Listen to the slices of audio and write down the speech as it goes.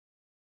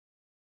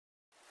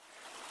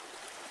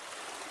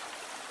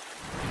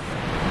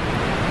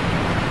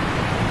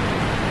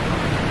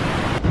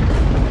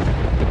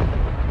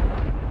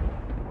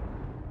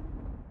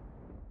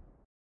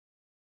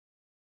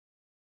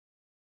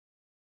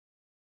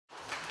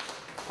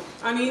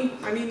Anin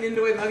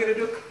Nindoe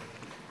LaDuke.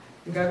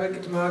 The guy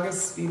went to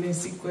Magas, Bine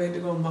Sikwe, to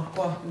go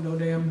Makwa,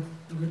 Lodam,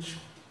 Guch.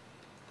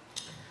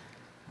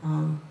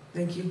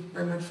 Thank you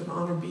very much for the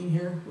honor of being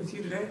here with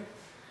you today.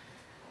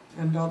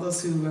 And all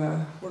those who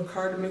work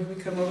hard to make me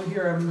come over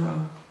here.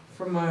 I'm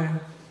from my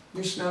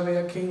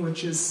Mishnabea King,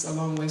 which is a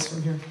long ways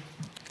from here.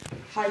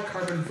 High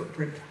carbon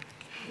footprint.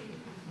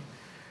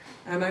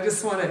 And I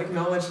just want to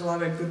acknowledge a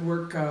lot of good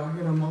work.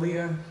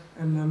 Malia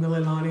and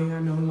Mililani,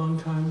 I know a long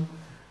time,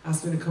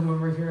 asked me to come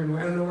over here. And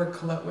I don't know where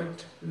Colette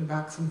went, in the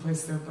back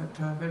someplace there,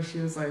 but there she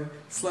is. I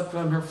slept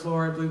on her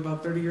floor, I believe,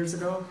 about 30 years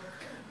ago.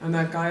 And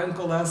that guy,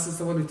 Uncle Les, is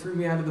the one who threw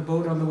me out of the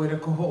boat on the way to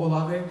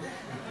Koho'olave.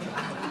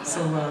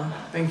 So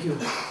thank you.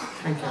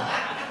 Thank you.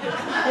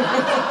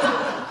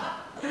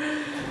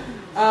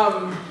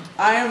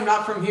 I am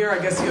not from here, I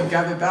guess you have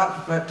gathered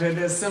that, but it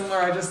is similar.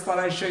 I just thought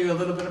I'd show you a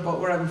little bit about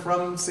where I'm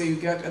from so you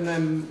get, and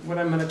then what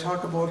I'm going to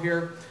talk about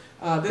here.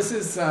 This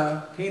is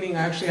painting.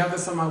 I actually have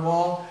this on my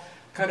wall.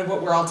 Kind of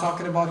what we're all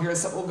talking about here.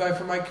 It's an old guy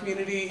from my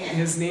community.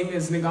 His name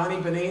is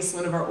Nagani Benes,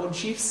 one of our old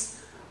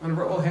chiefs, one of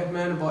our old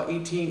headmen, about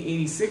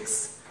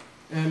 1886.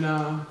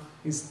 And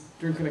he's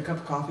drinking a cup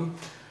of coffee.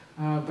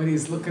 But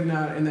he's looking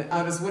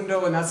out his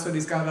window, and that's what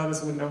he's got out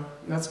his window.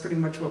 And that's pretty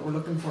much what we're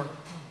looking for.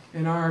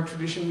 In our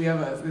tradition, we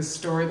have this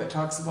story that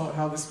talks about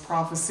how this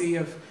prophecy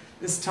of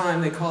this time,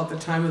 they call it the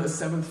time of the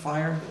seventh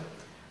fire,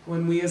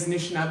 when we as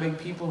Anishinaabe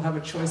people have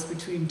a choice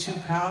between two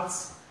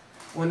paths.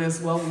 One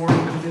is well-worn,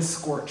 but it is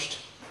scorched.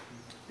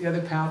 The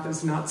other path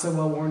is not so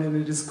well-worn, and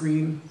it is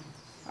green.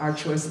 Our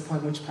choice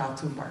upon which path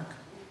to embark.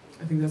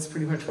 I think that's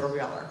pretty much where we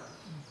all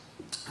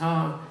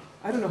are.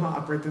 I don't know how to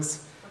operate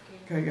this.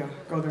 Okay, yeah,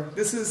 go there.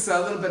 This is a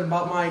little bit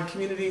about my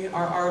community,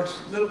 our art,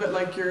 a little bit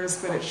like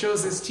yours, but it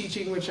shows this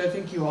teaching, which I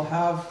think you all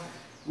have.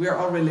 We are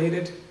all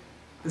related.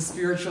 The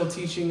spiritual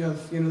teaching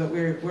of, that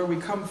where we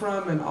come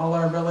from, and all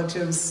our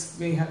relatives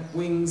may have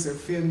wings or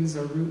fins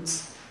or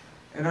roots.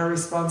 And our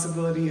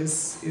responsibility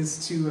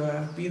is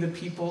to be the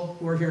people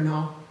who are here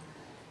now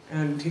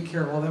and take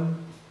care of all them,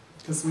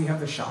 because we have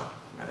the shot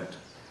at it.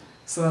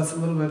 So that's a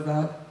little bit of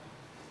that.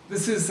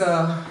 This is,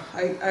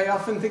 I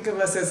often think of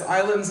us as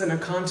islands in a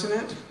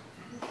continent.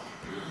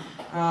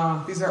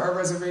 These are our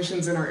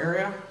reservations in our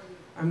area.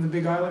 I'm the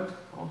big island.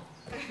 Oh.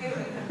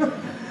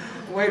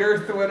 White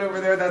Earth, the one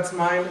over there, that's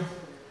mine.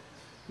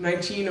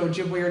 19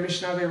 Ojibwe or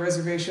Anishinaabe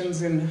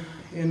reservations in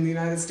the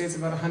United States,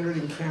 about 100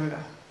 in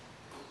Canada.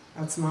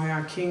 That's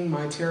my king,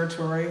 my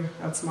territory.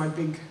 That's my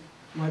big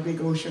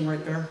ocean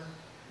right there,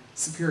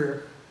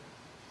 Superior.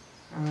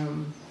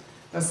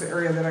 That's the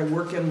area that I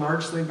work in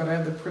largely, but I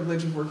have the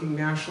privilege of working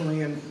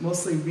nationally and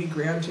mostly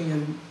re-granting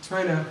and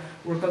trying to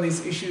work on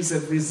these issues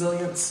of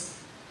resilience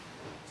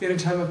in a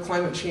time of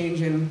climate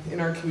change in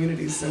our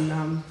communities.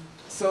 And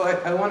so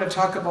I want to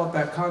talk about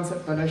that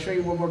concept, but I'll show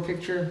you one more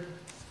picture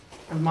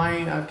of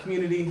my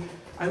community.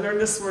 I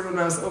learned this word when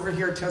I was over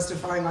here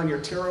testifying on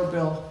your tarot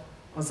bill.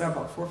 Was that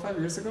about 4 or 5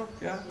 years ago?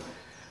 Yeah.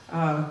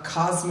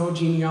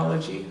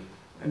 Cosmogenealogy.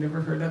 I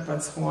never heard that, but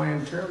that's a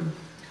Hawaiian term.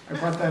 I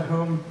brought that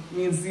home. It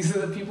means these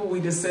are the people we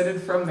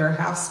descended from. They're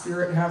half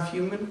spirit, half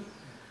human.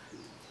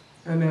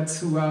 And that's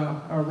who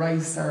our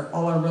rice,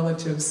 all our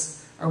relatives.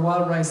 Our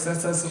wild rice,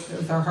 that's us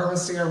with our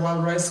harvesting our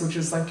wild rice, which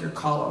is like your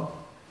kalo.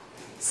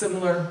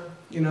 Similar,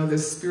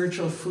 this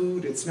spiritual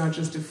food, it's not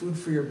just a food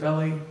for your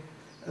belly,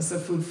 it's a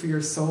food for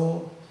your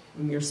soul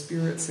and your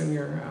spirits and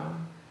your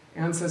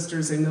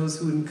ancestors and those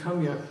who didn't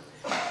come yet.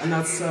 And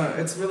that's,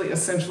 it's really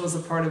essential as a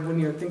part of when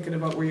you're thinking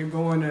about where you're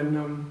going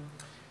and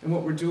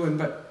what we're doing.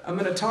 But I'm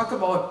going to talk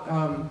about,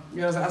 I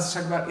was asked to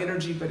talk about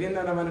energy, but in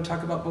that I'm going to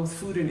talk about both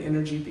food and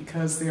energy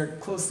because they are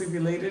closely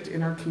related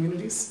in our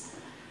communities.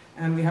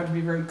 And we have to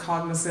be very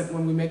cognizant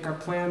when we make our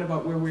plan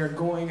about where we are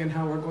going and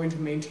how we're going to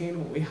maintain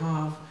what we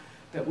have,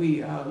 that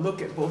we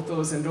look at both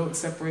those and don't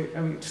separate,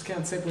 just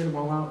can't separate them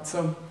all out.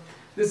 So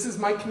this is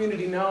my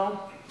community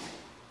now,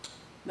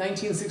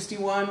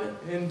 1961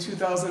 and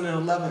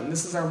 2011.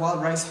 This is our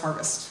wild rice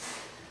harvest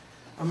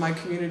of my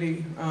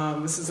community.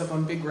 This is up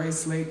on Big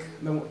Rice Lake,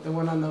 the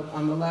one on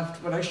the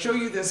left. But I show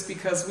you this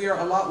because we are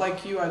a lot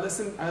like you. I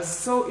was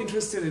so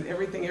interested in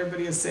everything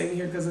everybody is saying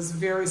here because it's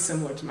very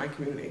similar to my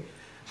community.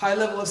 High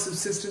level of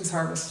subsistence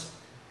harvest,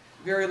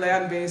 very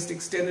land-based,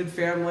 extended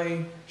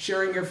family,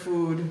 sharing your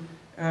food,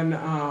 and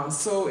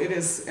so it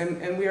is.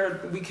 And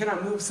we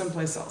cannot move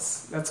someplace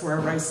else. That's where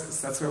our rice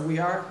is. That's where we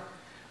are.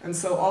 And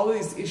so all of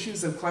these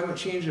issues of climate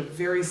change have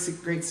very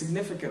great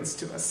significance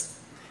to us.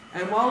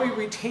 And while we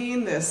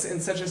retain this in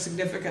such a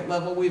significant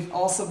level, we've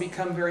also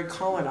become very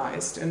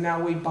colonized, and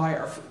now we buy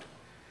our food.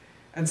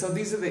 And so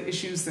these are the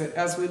issues that,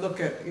 as we look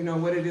at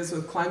what it is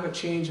with climate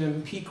change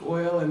and peak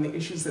oil and the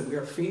issues that we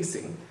are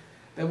facing,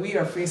 that we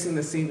are facing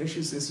the same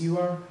issues as you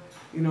are.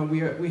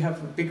 We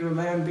have a bigger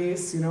land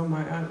base.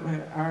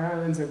 Our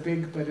islands are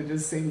big, but it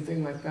is the same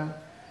thing like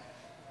that.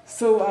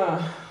 So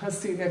let's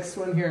see, next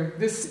one here.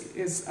 This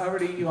is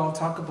already, you all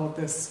talk about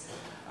this.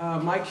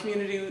 My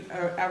community,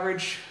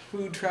 average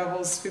food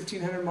travels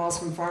 1,500 miles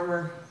from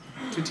farmer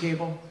to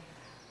table.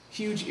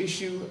 Huge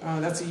issue.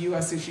 That's a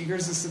U.S. issue.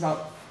 Yours is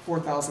about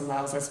 4,000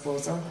 miles, I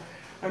suppose.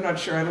 I'm not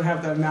sure, I don't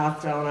have the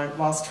math down, I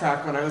lost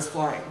track when I was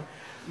flying.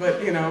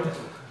 But, you know,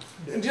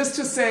 just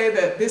to say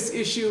that this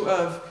issue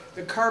of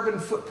the carbon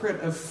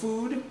footprint of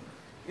food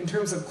in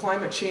terms of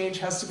climate change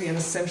has to be an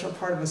essential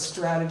part of a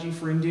strategy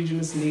for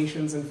indigenous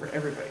nations and for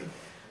everybody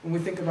when we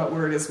think about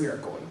where it is we are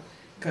going.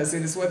 Because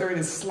it is whether it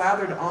is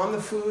slathered on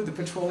the food, the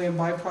petroleum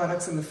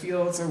byproducts in the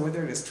fields, or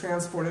whether it is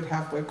transported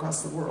halfway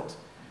across the world.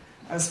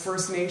 As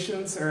First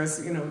Nations or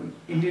as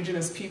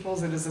indigenous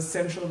peoples, it is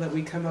essential that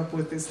we come up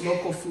with this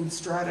local food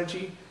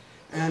strategy.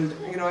 And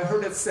I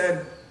heard it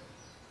said,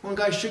 one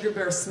guy, Sugar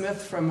Bear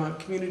Smith from a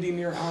community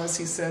near ours,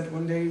 he said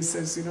one day, he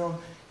says,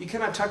 you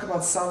cannot talk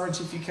about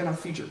sovereignty if you cannot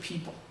feed your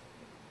people.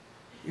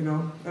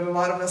 And a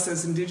lot of us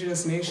as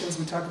indigenous nations,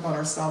 we talk about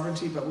our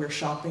sovereignty, but we're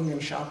shopping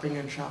and shopping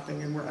and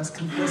shopping, and we're as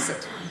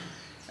complicit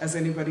as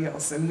anybody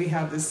else. And we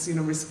have this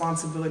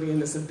responsibility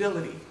and this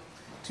ability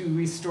to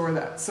restore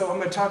that. So I'm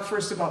going to talk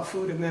first about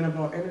food and then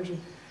about energy.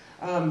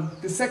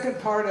 The second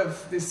part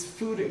of this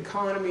food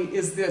economy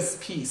is this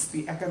piece,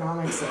 the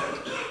economics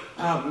of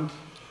it.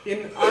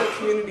 In our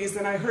communities,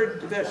 and I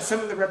heard that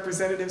some of the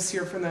representatives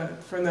here from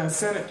the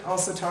Senate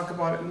also talk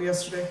about it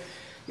yesterday.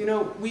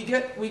 We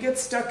get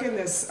stuck in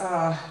this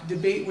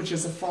debate, which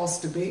is a false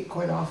debate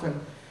quite often,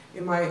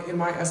 in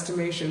my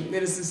estimation.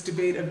 It is this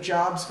debate of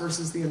jobs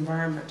versus the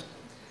environment,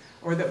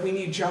 or that we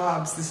need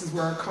jobs. This is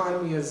where our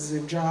economy is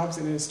in jobs,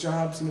 and it's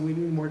jobs, and we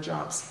need more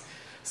jobs.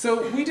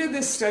 So we did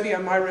this study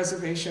on my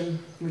reservation,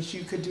 which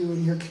you could do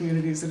in your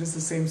communities. It is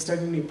the same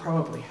study you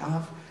probably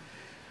have.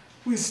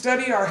 We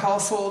study our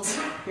households.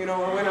 I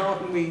went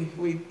out and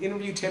we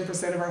interview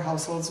 10% of our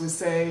households. We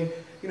say,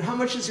 how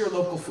much is your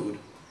local food?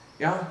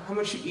 Yeah, how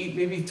much you eat?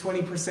 Maybe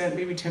 20%,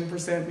 maybe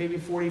 10%, maybe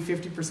 40,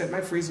 50%.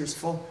 My freezer's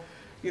full,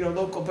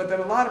 local. But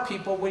then a lot of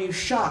people, when you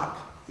shop,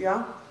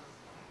 yeah,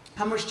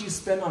 how much do you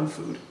spend on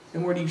food,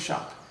 and where do you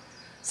shop?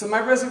 So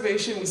my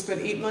reservation, we spend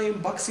 $8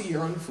 million a year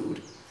on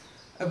food,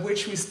 of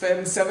which we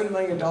spend $7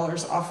 million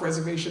off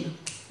reservation,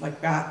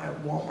 like that,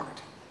 at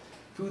Walmart,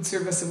 Food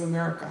Service of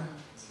America,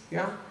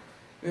 yeah,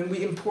 and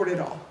we import it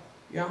all,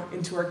 yeah,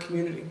 into our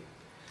community.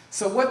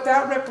 So what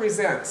that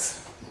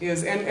represents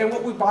is, and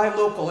what we buy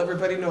local,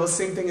 everybody knows,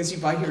 same thing as you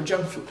buy here,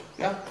 junk food,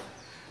 yeah?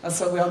 That's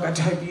why we all got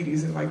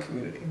diabetes in my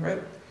community, right?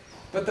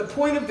 But the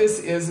point of this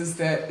is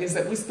that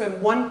we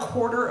spend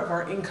 1/4 of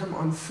our income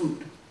on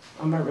food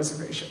on my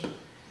reservation.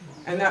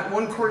 And that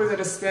 1/4 that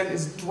is spent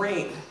is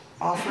drained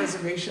off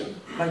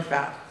reservation like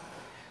that.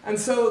 And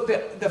so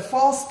the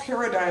false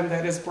paradigm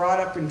that is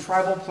brought up in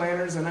tribal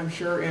planners, and I'm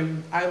sure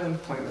in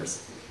island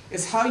planners,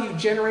 is how you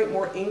generate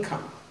more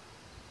income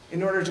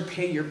in order to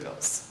pay your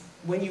bills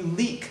when you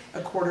leak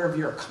 1/4 of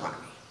your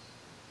economy.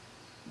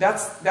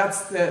 That's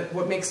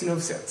what makes no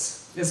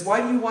sense, is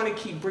why do you want to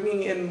keep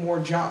bringing in more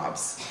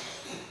jobs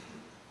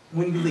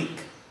when you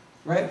leak,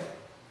 right?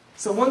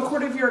 So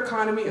 1/4 of your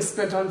economy is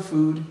spent on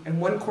food, and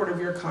 1/4 of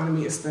your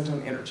economy is spent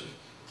on energy.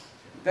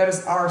 That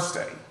is our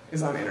study,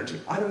 is on energy.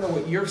 I don't know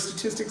what your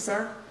statistics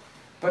are,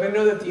 but I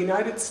know that the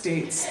United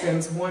States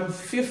spends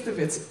 1/5 of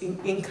its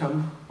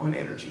income on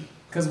energy,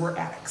 because we're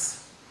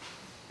addicts,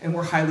 and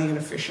we're highly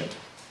inefficient,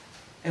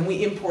 and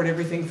we import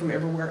everything from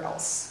everywhere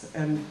else,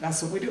 and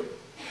that's what we do,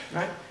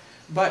 right?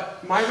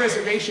 But my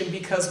reservation,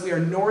 because we are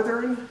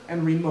northern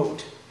and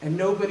remote, and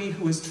nobody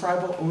who is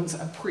tribal owns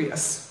a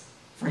Prius,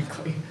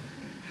 frankly,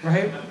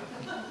 right?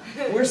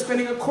 We're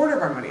spending 1/4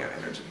 of our money on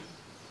energy.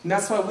 And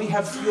that's why we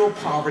have fuel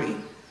poverty,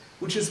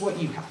 which is what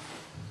you have,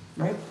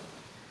 right?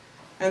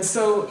 And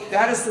so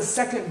that is the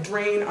second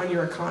drain on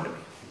your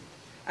economy.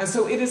 And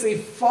so it is a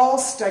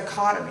false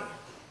dichotomy,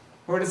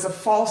 or it is a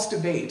false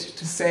debate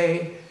to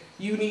say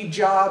you need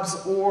jobs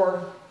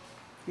or,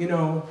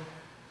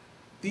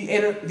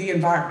 the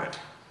environment.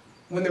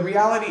 When the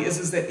reality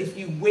is that if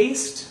you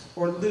waste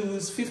or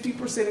lose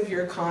 50% of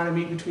your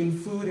economy between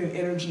food and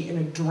energy in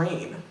a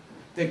drain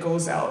that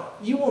goes out,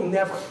 you will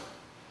never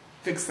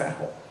fix that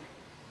hole.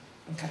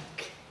 Okay.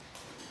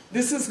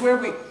 This is where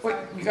we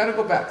got to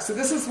go back. So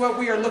this is what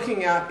we are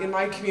looking at in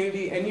my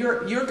community, and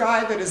your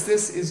guy that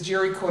is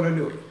Jerry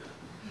Konanui,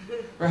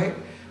 right?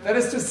 That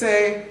is to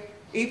say,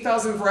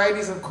 8,000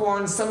 varieties of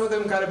corn, some of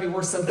them got to be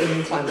worth something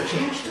in climate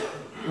change,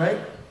 right?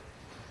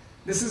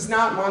 This is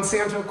not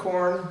Monsanto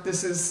corn,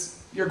 this is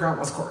your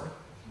grandma's corn,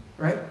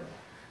 right?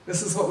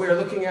 This is what we are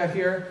looking at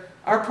here.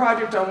 Our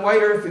project on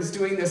White Earth is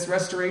doing this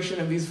restoration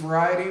of these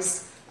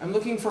varieties. I'm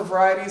looking for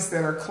varieties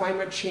that are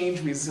climate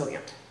change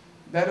resilient.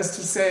 That is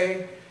to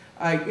say,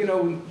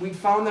 we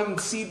found them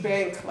seed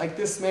bank like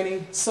this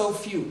many, so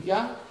few,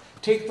 yeah?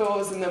 Take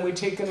those and then we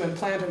take them and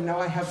plant them. Now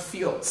I have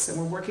fields, and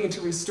we're working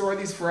to restore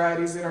these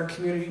varieties in our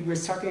community. We're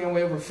tucking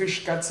away over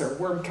fish guts or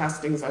worm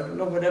castings, I don't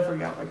know, whatever,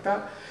 yeah, like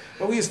that.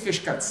 But we use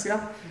fish guts,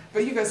 yeah?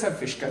 But you guys have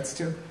fish guts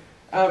too.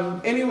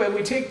 Anyway,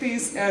 we take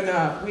these and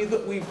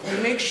we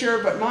make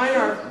sure, but mine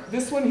are,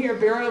 this one here,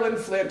 Burial and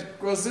Flint,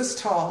 grows this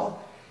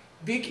tall,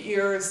 big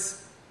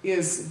ears,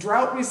 is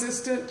drought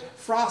resistant,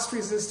 frost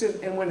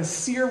resistant, and when a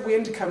sear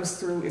wind comes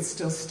through, it's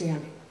still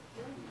standing,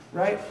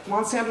 right?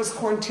 Monsanto's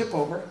corn tip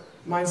over,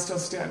 mine's still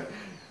standing.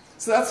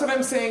 So that's what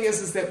I'm saying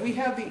is that we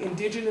have the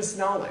indigenous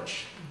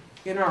knowledge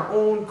in our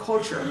own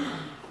culture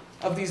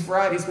of these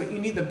varieties, but you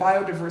need the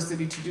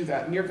biodiversity to do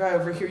that. And your guy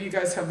over here, you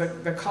guys have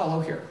the kalo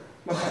here.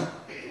 Okay.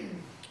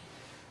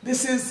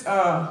 This is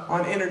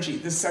on energy,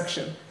 this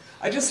section.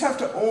 I just have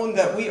to own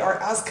that we are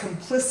as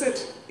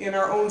complicit in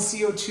our own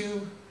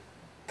CO2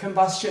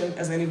 combustion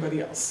as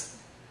anybody else.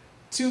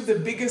 Two of the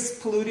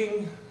biggest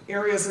polluting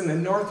areas in the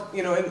north,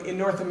 in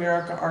North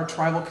America are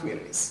tribal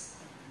communities.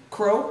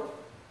 Crow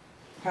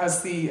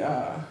has the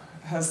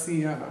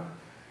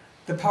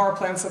power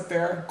plants up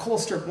there.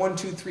 Colstrip 1,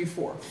 2, 3,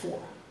 4.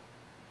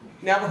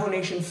 Navajo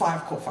Nation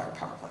 5 coal-fired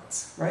power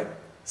plants, right?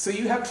 So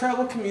you have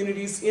tribal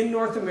communities in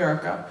North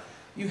America.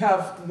 You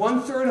have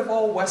 1/3 of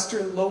all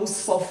Western low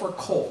sulfur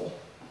coal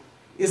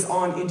is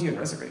on Indian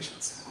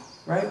reservations,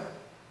 right?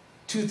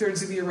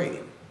 2/3 of the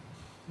uranium.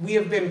 We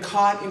have been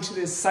caught into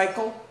this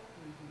cycle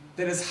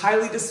that is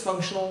highly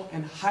dysfunctional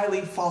and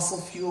highly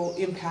fossil fuel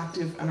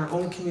impacted on our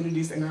own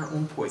communities and our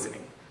own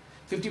poisoning.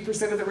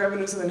 50% of the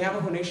revenues of the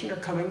Navajo Nation are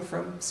coming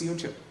from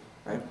CO2,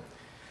 right?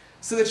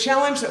 So the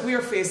challenge that we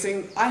are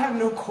facing, I have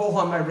no coal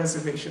on my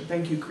reservation,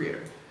 thank you,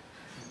 Creator.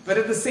 But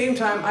at the same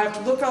time, I have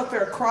to look out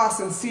there across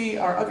and see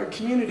our other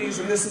communities,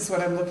 and this is what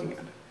I'm looking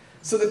at.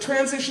 So the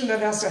transition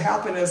that has to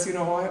happen is,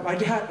 my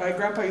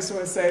grandpa used to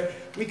always say,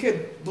 we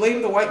could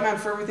blame the white man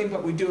for everything,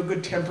 but we do a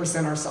good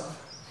 10% ourselves.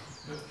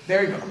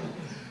 There you go.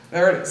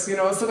 There it is.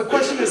 So the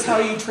question is how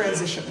you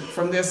transition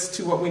from this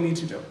to what we need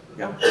to do.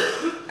 Yeah?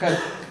 Okay.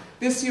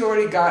 This you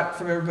already got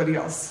from everybody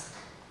else.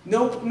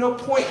 No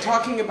point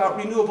talking about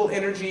renewable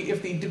energy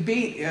if the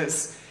debate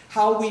is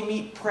how we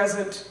meet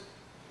present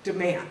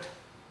demand.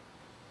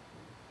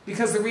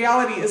 Because the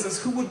reality is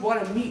who would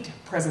want to meet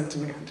present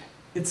demand?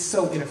 It's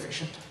so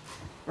inefficient,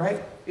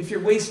 right? If you're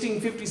wasting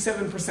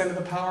 57% of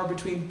the power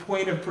between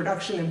point of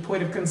production and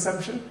point of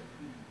consumption,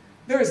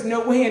 there is no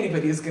way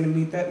anybody is going to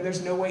meet that, and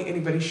there's no way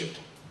anybody should,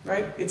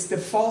 right? It's the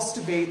false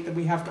debate that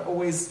we have to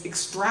always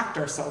extract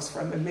ourselves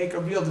from and make a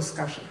real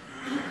discussion.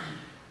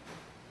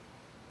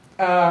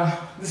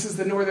 This is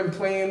the Northern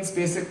Plains,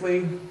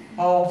 basically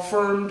all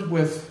firmed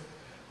with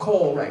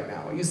coal right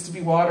now. It used to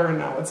be water, and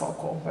now it's all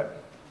coal.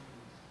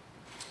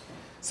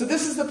 So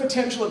this is the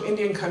potential of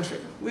Indian country.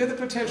 We have the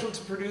potential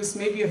to produce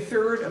maybe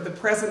 1/3 of the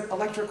present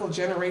electrical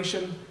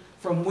generation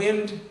from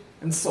wind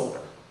and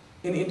solar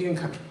in Indian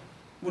country.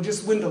 Well,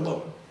 just wind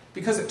alone.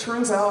 Because it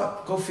turns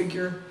out, go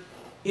figure,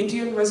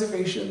 Indian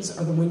reservations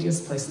are the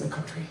windiest place in the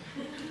country.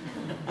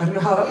 I don't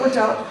know how that worked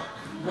out,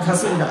 but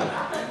that's what we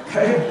got.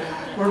 Okay?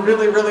 We're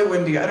really, really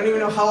windy. I don't even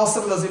know how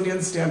some of those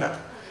Indians stand up.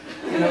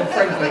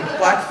 Frankly,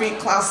 Blackfeet,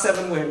 class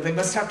 7 wind. They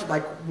must have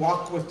to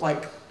walk with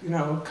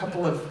a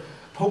couple of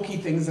pokey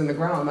things in the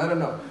ground. I don't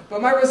know.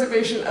 But my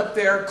reservation up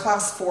there,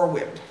 class 4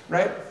 wind,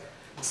 right?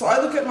 So I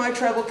look at my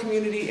tribal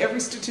community. Every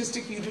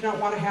statistic you do not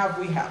want to have,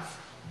 we have.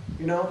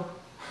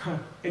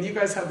 And you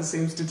guys have the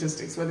same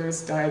statistics, whether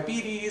it's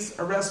diabetes,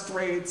 arrest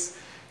rates,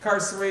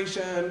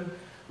 incarceration,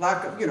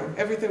 lack of,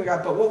 everything we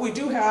got. But what we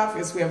do have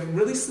is we have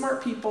really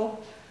smart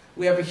people.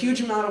 We have a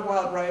huge amount of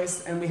wild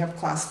rice, and we have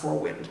class 4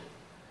 wind.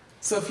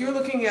 So if you're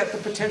looking at the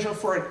potential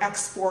for an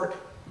export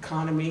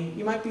economy,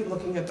 you might be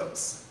looking at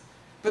those.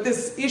 But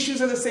these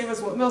issues are the same as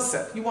what Mill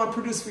said. You want to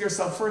produce for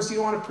yourself first. You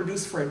don't want to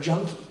produce for a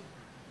junkie,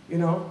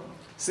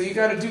 So you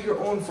got to do your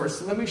own first.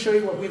 So let me show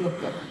you what we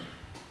look like.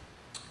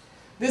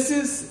 This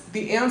is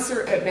the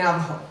answer at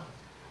Navajo.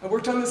 I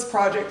worked on this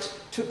project,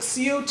 took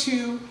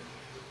CO2,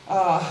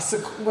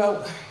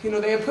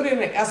 they had put in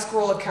an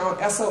escrow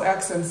account,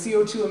 SOX, and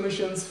CO2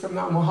 emissions from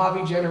the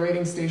Mojave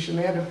generating station.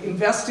 They had to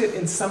invest it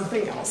in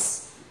something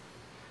else.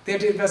 They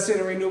had to invest it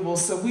in renewables.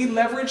 So we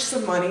leveraged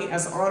some money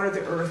as Honor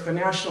the Earth, the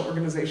national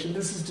organization.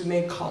 This is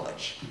Dene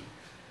College.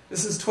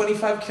 This is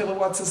 25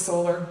 kilowatts of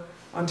solar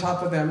on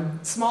top of them.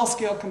 Small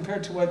scale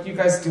compared to what you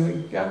guys are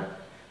doing, yeah?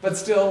 But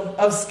still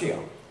of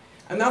scale.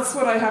 And that's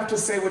what I have to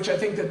say, which I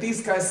think that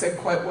these guys said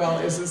quite well,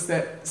 is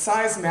that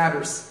size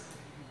matters.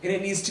 And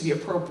it needs to be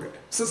appropriate.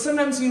 So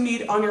sometimes you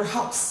need on your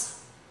house.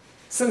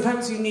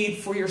 Sometimes you need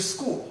for your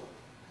school.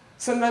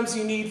 Sometimes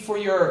you need for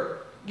your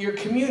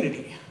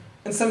community.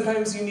 And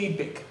sometimes you need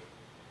big.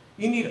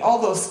 You need all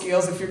those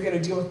scales if you're going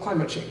to deal with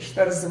climate change.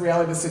 That is the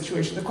reality of the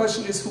situation. The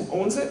question is who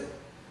owns it,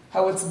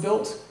 how it's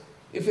built,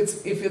 if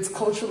it's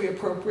culturally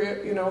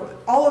appropriate,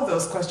 all of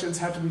those questions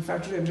have to be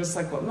factored in, just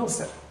like what Mill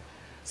said.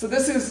 So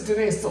this is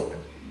Dene Solon.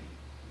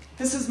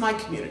 This is my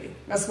community.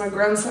 That's my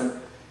grandson.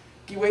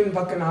 Giwaden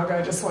Bakanaga.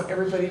 I just want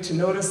everybody to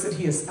notice that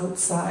he is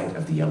outside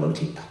of the yellow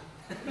tape.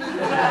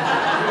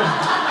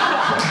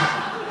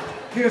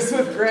 He was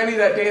with Granny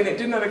that day, and it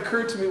did not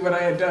occur to me what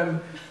I had done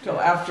till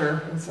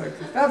after. It's like,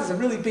 that was a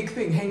really big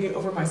thing hanging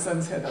over my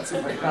son's head. That's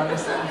what my daughter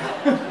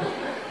said.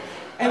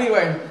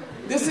 Anyway,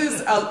 this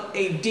is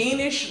a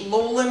Danish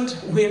lowland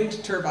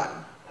wind turbine.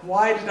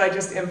 Why did I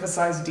just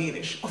emphasize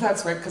Danish? Oh,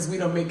 that's right, because we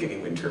don't make any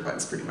wind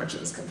turbines pretty much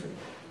in this country.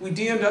 We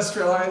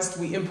deindustrialized,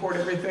 we import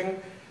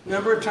everything. A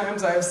number of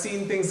times I have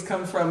seen things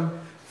come from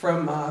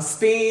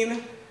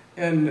Spain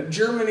and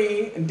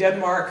Germany and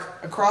Denmark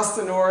across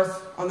the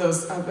north on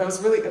those. That was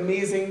really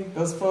amazing,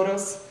 those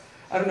photos.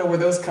 I don't know where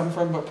those come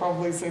from, but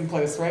probably the same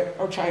place, right?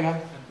 Or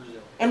China.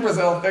 And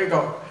Brazil, there you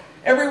go.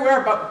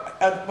 Everywhere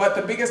but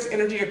the biggest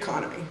energy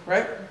economy,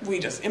 right? We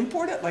just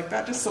import it like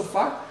that, just so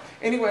far.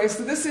 Anyway,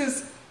 so this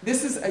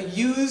is a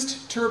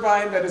used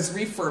turbine that is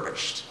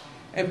refurbished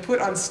and put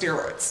on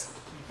steroids,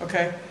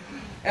 okay?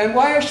 And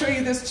why I show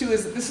you this too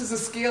is that this is a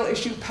scale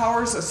issue,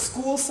 powers a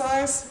school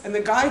size, and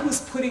the guy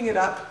who's putting it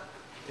up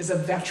is a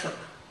veteran.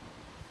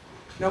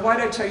 Now why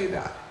did I tell you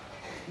that?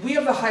 We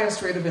have the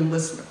highest rate of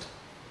enlistment.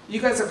 You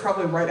guys are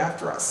probably right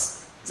after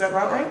us. Is that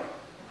right?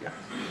 Yeah.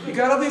 You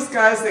got all these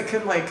guys that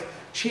can like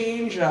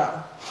change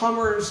a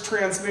Hummer's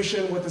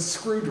transmission with a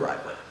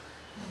screwdriver.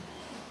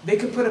 They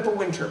could put up a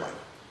wind turbine.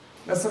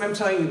 That's what I'm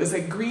telling you, is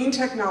that green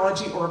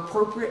technology or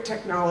appropriate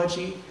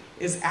technology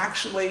is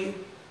actually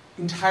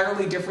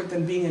entirely different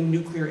than being a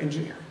nuclear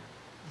engineer.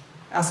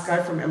 Ask a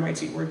guy from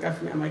MIT, where'd a guy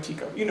from MIT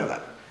go? You know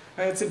that.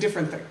 Right? It's a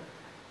different thing.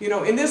 You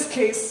know, in this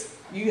case,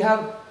 you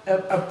have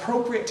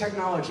appropriate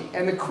technology.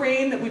 And the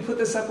crane that we put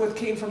this up with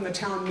came from the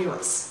town near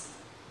us.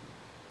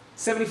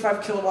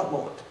 75 kilowatt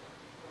mold.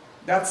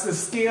 That's the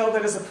scale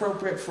that is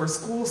appropriate for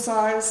school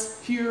size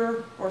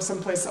here or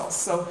someplace else.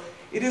 So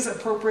it is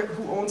appropriate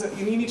who owns it.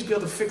 You need to be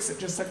able to fix it,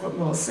 just like what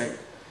Will is saying.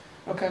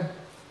 Okay.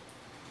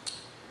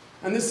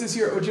 And this is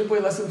your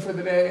Ojibwe lesson for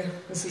the day.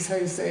 This is how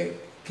you say,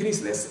 can you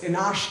say this?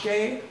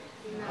 Inashke?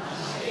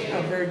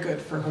 Oh, very good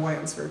for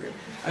Hawaiians, very good.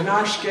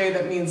 Inashke,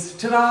 that means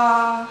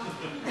ta-da!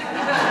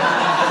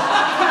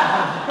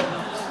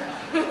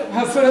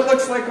 That's what it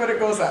looks like when it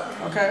goes up,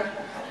 okay?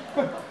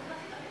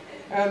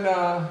 And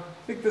I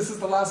think this is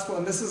the last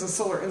one. This is a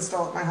solar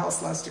install at my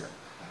house last year.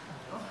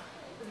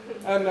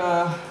 And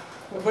a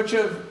bunch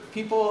of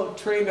people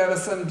trained out of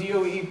some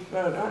DOE,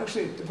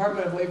 actually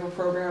Department of Labor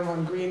program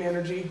on green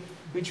energy.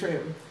 We train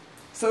them.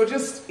 So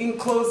just in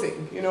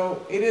closing, you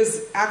know, it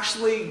is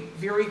actually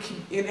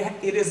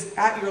it is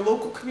at your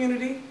local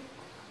community,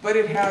 but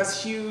it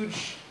has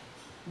huge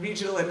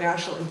regional and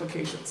national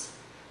implications.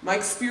 My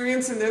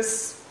experience in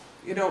this,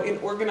 you know, in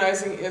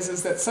organizing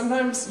is that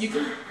sometimes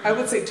I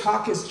would say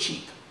talk is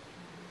cheap.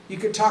 You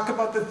could talk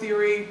about the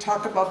theory,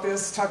 talk about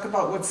this, talk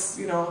about what's,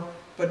 you know,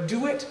 but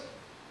do it.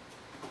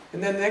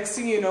 And then the next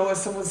thing you know is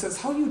someone says,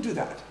 how do you do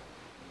that?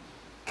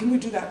 Can we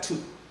do that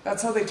too?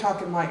 That's how they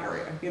talk in my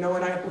area, you know,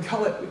 and we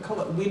call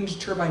it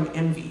wind turbine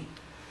envy.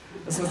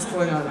 That's what's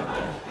going on out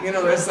there. You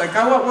know, it's like,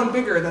 I want one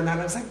bigger than that.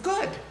 I was like,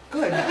 good.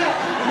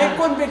 Make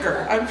one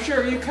bigger. I'm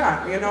sure you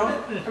can, you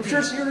know. I'm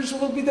sure yours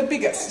will be the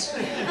biggest,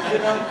 you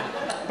know.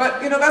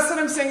 But, you know, that's what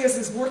I'm saying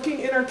is working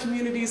in our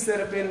communities that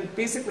have been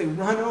basically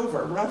run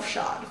over,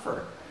 roughshod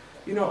for,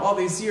 you know, all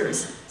these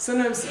years.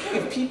 Sometimes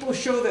if people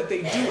show that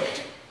they do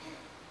it,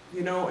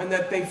 you know, and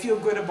that they feel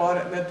good about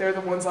it and that they're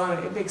the ones on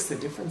it, it makes the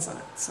difference on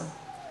it. So,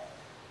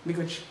 be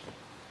good.